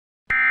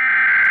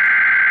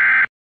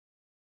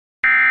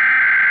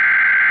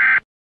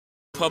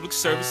public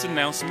service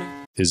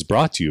announcement is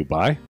brought to you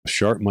by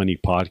Sharp Money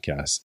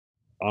Podcast.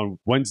 On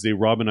Wednesday,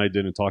 Rob and I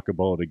didn't talk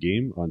about a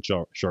game on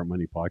Sharp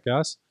Money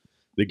Podcast.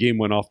 The game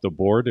went off the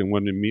board, and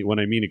when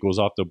I mean it goes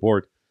off the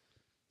board,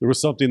 there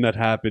was something that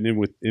happened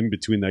in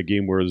between that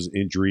game where there was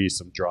injury,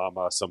 some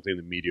drama, something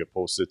the media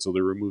posted, so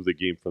they removed the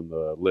game from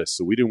the list.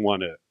 So we didn't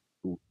want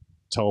to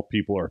tell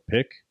people our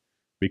pick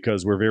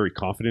because we're very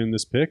confident in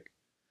this pick.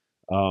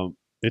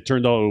 It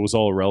turned out it was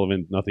all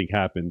irrelevant. Nothing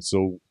happened.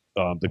 So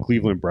the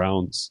Cleveland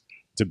Browns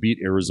to beat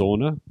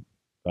Arizona.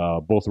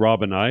 Both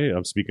Rob and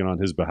I'm speaking on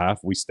his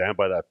behalf, we stand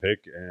by that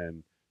pick,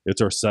 and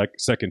it's our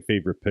second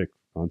favorite pick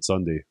on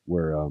Sunday,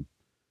 where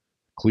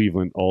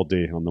Cleveland all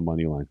day on the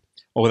money line.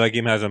 Oh, that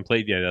game hasn't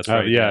played yet. That's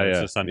right.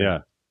 It's Sunday. Yeah,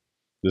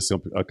 this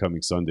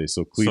upcoming Sunday.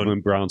 So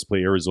Cleveland Browns play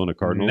Arizona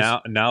Cardinals.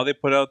 Now they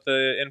put out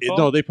the info?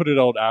 No, they put it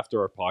out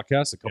after our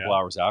podcast, a couple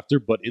hours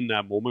after. But in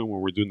that moment when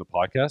we're doing the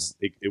podcast,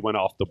 it went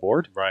off the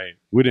board. Right.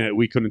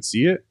 We couldn't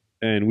see it,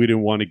 and we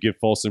didn't want to give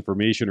false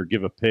information or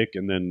give a pick.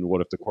 And then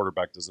what if the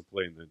quarterback doesn't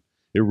play? And then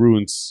it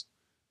ruins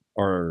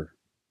our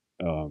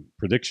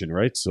prediction,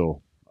 right?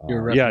 So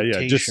your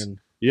reputation.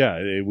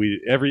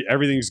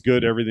 Everything's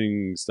good,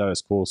 everything's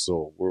status quo.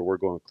 So we're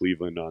going to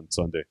Cleveland on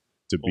Sunday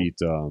to beat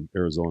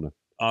Arizona.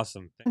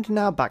 Awesome. And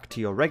now back to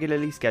your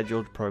regularly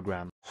scheduled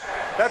program.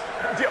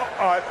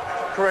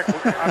 Correct.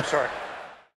 I'm sorry.